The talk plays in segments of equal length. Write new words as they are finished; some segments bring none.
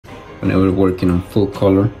whenever working on full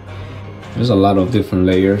color. There's a lot of different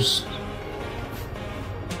layers,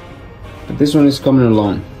 but this one is coming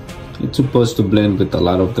along. It's supposed to blend with a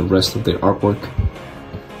lot of the rest of the artwork.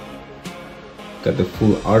 Got the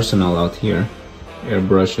full arsenal out here.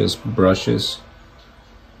 Airbrushes, brushes,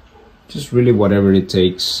 just really whatever it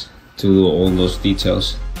takes to do all those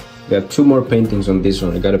details. Got 2 more paintings on this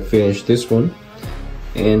one. I gotta finish this one,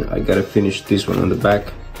 and I gotta finish this one on the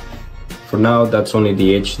back. For now, that's only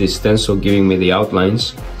the HD stencil giving me the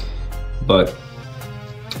outlines, but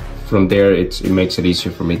from there it makes it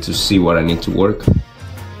easier for me to see what I need to work.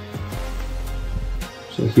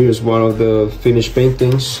 So here's one of the finished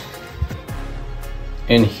paintings,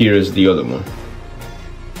 and here's the other one.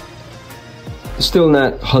 Still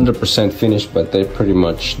not 100% finished, but they're pretty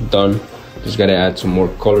much done. Just gotta add some more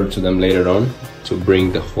color to them later on to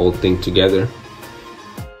bring the whole thing together.